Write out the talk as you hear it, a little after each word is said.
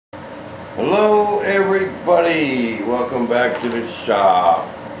Hello everybody, welcome back to the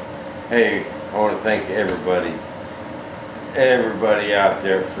shop. Hey, I want to thank everybody out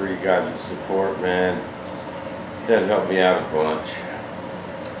there for you guys' support, man. That helped me out a bunch.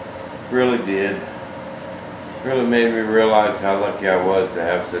 Really did. Really made me realize how lucky I was to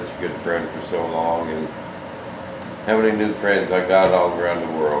have such a good friend for so long, and how many new friends I got all around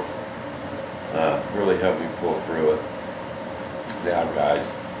the world. Really helped me pull through it. Now guys,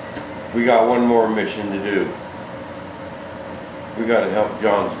 we got one more mission to do. We got to help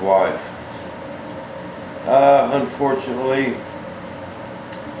John's wife. Unfortunately,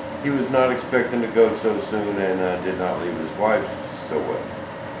 he was not expecting to go so soon, and did not leave his wife so well.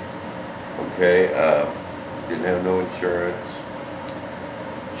 Okay, didn't have no insurance.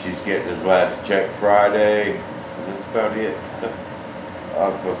 She's getting his last check Friday, and that's about it.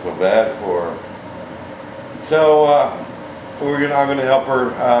 I feel so bad for her. So I'm gonna help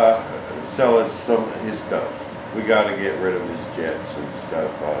her sell us some of his stuff. We got to get rid of his jets and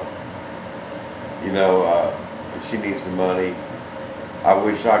stuff. She needs the money. I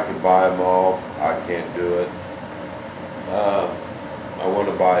wish I could buy them all. I can't do it. I want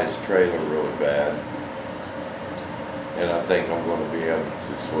to buy his trailer really bad, and I think I'm going to be able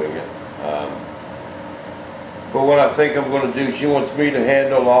to swing it. But what I think I'm going to do, she wants me to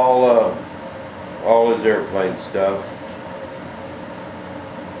handle all his airplane stuff.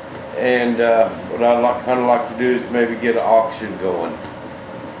 And what I'd kind of like to do is maybe get an auction going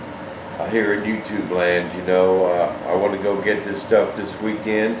here in YouTube land. I want to go get this stuff this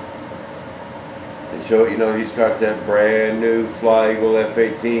weekend and show. He's got that brand new Fly Eagle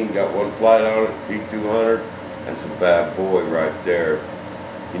F-18. Got one flight on it, P200. That's a bad boy right there.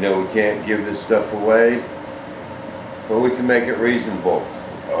 We can't give this stuff away, but we can make it reasonable.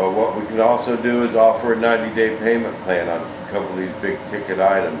 What we can also do is offer a 90-day payment plan on a couple of these big ticket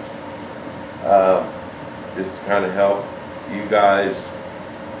items. Just to kind of help you guys,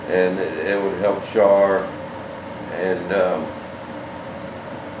 and it would help Shar, and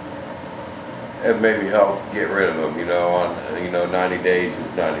maybe help get rid of them. 90 days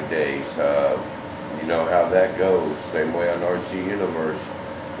is 90 days. You know how that goes. Same way on RC Universe.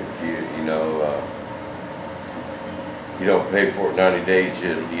 If you don't pay for it 90 days,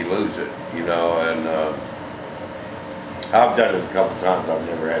 you lose it. And I've done it a couple times. I've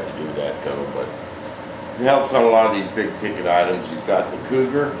never had to do that though, but it helps on a lot of these big ticket items. He's got the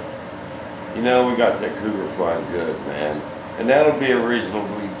Cougar. We got that Cougar flying good, man. And that'll be a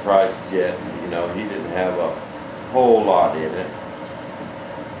reasonably priced jet. He didn't have a whole lot in it.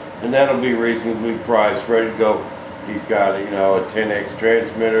 And that'll be reasonably priced, ready to go. He's got a 10X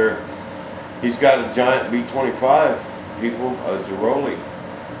transmitter. He's got a giant B-25, people, a Zeroli.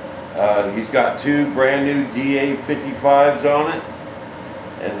 He's got two brand new DA-55s on it,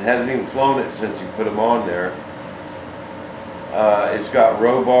 and hasn't even flown it since he put them on there. It's got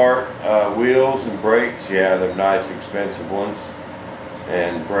Robart wheels and brakes. Yeah, they're nice, expensive ones.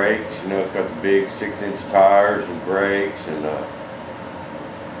 And brakes. It's got the big 6-inch tires and brakes, and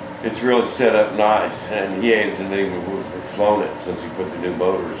it's really set up nice. And he hasn't even flown it since he put the new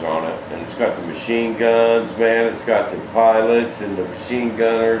motors on it. And it's got the machine guns, man. It's got the pilots and the machine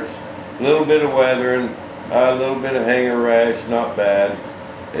gunners. A little bit of weathering, a little bit of hanger rash, not bad.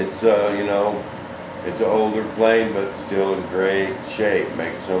 It's it's an older plane, but still in great shape.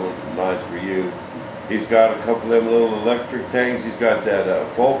 Makes something nice for you. He's got a couple of them little electric things. He's got that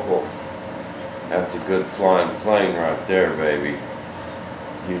Focke-Wulf. That's a good flying plane right there, baby.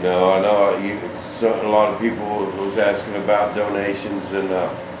 I know a lot of people was asking about donations, and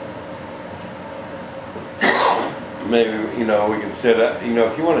maybe we can set up.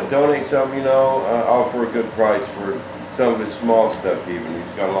 If you want to donate something, offer a good price for some of his small stuff. Even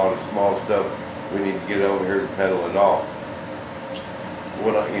he's got a lot of small stuff. We need to get over here and pedal it all.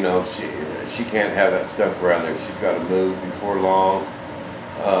 She can't have that stuff around there. She's got to move before long.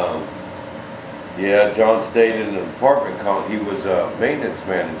 Yeah, John stayed in an apartment he was a maintenance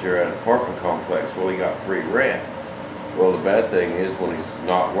manager at an apartment complex. Well, he got free rent. Well, the bad thing is when he's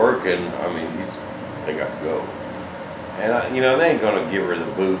not working, they got to go. And they ain't gonna give her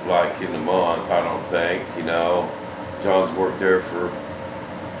the boot like in a month, I don't think. John's worked there for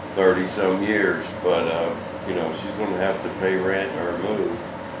 30-some years, but she's gonna have to pay rent or move.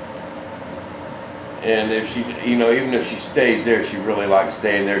 And if she, even if she stays there, she really likes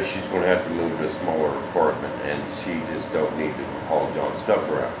staying there, she's going to have to move to a smaller apartment, and she just don't need to haul John's stuff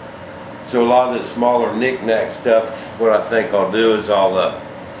around. So a lot of this smaller knick-knack stuff, what I think I'll do is I'll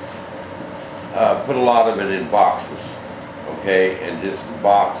put a lot of it in boxes, okay, and just a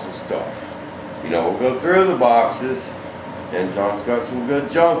box of stuff. We'll go through the boxes, And John's got some good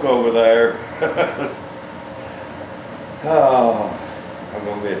junk over there. Oh, I'm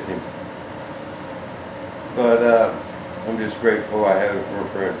gonna miss him. But I'm just grateful I had him for a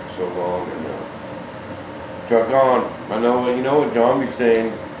friend for so long. And truck on. I know, you know what John be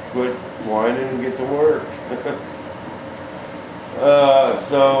saying. Quit whining and get to work.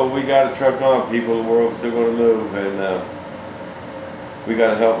 So we got to truck on, people. The world's still going to move, and we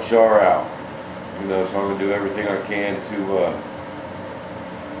got to help Shar out. You know, so I'm going to do everything I can to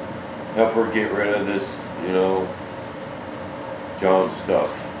help her get rid of this, you know, John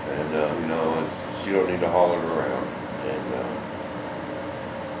stuff. And you know, she don't need to haul it around. And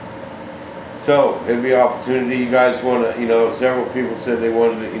so it'd be an opportunity. You guys want to, you know, several people said they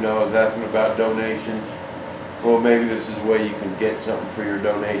wanted to, you know, I was asking about donations. Well, maybe this is a way you can get something for your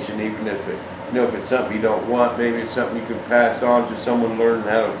donation, even if it, you know, if it's something you don't want, maybe it's something you can pass on to someone learning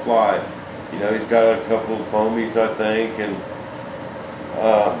how to fly. You know, he's got a couple of foamies, I think, and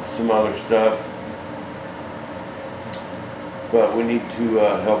some other stuff. But we need to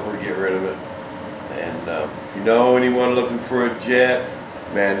help her get rid of it. And if you know anyone looking for a jet,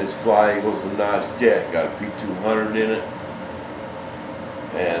 man, this Fly Eagle's a nice jet. Got a P200 in it,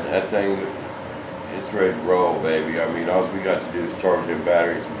 and that thing, it's ready to roll, baby. I mean, all we got to do is charge them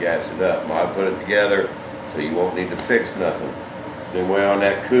batteries and gas it up. I put it together so you won't need to fix nothing. Same way on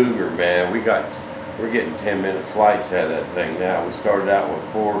that Cougar, man. We're getting 10-minute flights out of that thing now. We started out with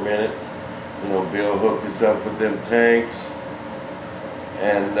 4 minutes. You know, Bill hooked us up with them tanks,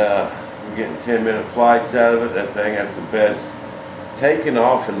 and we're getting 10-minute flights out of it. That thing has the best taking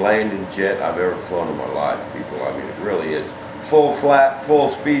off and landing jet I've ever flown in my life, people. I mean, it really is. Full flat,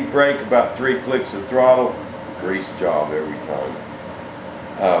 full speed brake, about 3 clicks of throttle, grease job every time.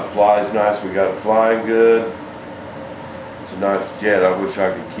 Flies nice, we got it flying good. It's a nice jet. I wish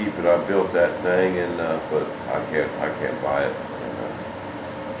I could keep it. I built that thing, and but I can't buy it. And,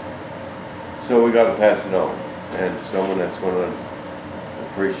 so we got to pass it on, and to someone that's going to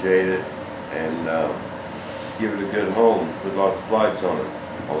appreciate it and give it a good home. Put lots of flights on it.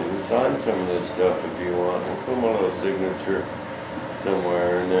 I'll even sign some of this stuff if you want. We'll put my little signature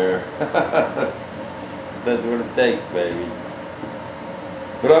somewhere in there. That's what it takes, baby.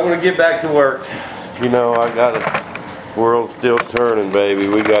 But I'm gonna get back to work. You know, I got it. World's still turning, baby.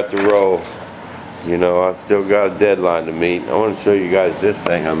 We got to roll. You know, I still got a deadline to meet. I want to show you guys this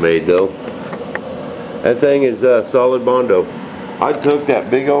thing I made, though. That thing is solid Bondo. I took that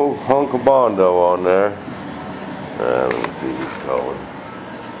big old hunk of Bondo on there. Let me see this color.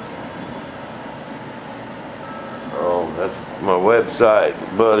 Oh, that's my website,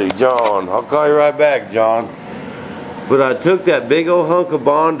 buddy John. I'll call you right back, John. But I took that big old hunk of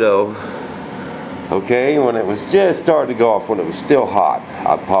Bondo, okay, when it was just starting to go off, when it was still hot.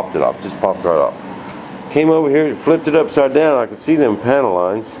 I popped it off, just popped right off. Came over here, flipped it upside down. I could see them panel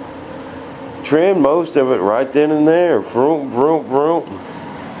lines. Trimmed most of it right then and there. Vroom, vroom, vroom.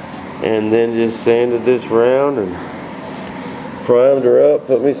 And then just sanded this round and primed her up.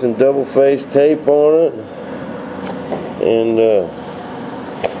 Put me some double face tape on it. And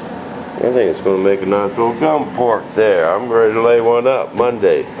I think it's going to make a nice little gum port there. I'm ready to lay one up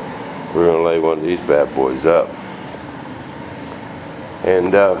Monday. We're going to lay one of these bad boys up.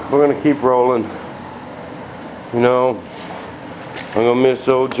 And we're going to keep rolling. You know, I'm going to miss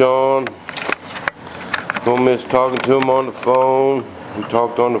old John. I'm going to miss talking to him on the phone. We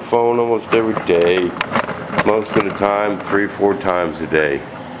talked on the phone almost every day. Most of the time, 3 or 4 times a day.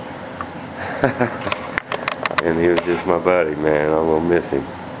 And he was just my buddy, man. I'm going to miss him.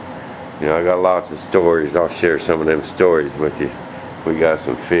 You know, I got lots of stories. I'll share some of them stories with you. We got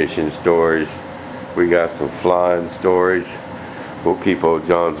some fishing stories. We got some flying stories. We'll keep old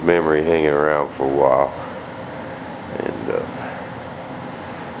John's memory hanging around for a while. And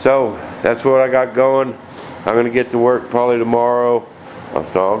so that's what I got going. I'm going to get to work probably tomorrow.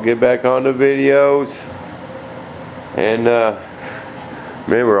 So I'll get back on the videos. And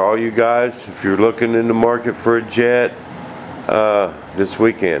remember, all you guys, if you're looking in the market for a jet this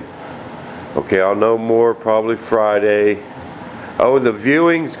weekend. Okay, I'll know more probably Friday. Oh, the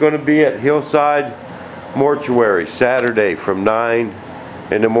viewing's going to be at Hillside Mortuary Saturday from 9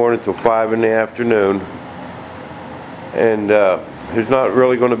 in the morning till 5 in the afternoon. And there's not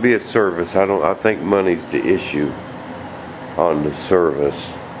really going to be a service. I think money's the issue on the service.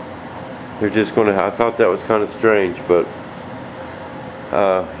 They're just going to. I thought that was kind of strange, but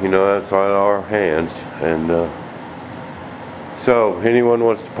you know, that's on our hands. And so anyone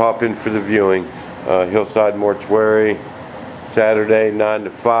wants to pop in for the viewing, Hillside Mortuary, Saturday 9 to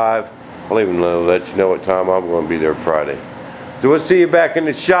 5. I'll even let you know what time I'm going to be there Friday. So we'll see you back in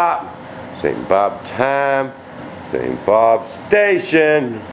the shop. St. Bob time. St. Bob Station.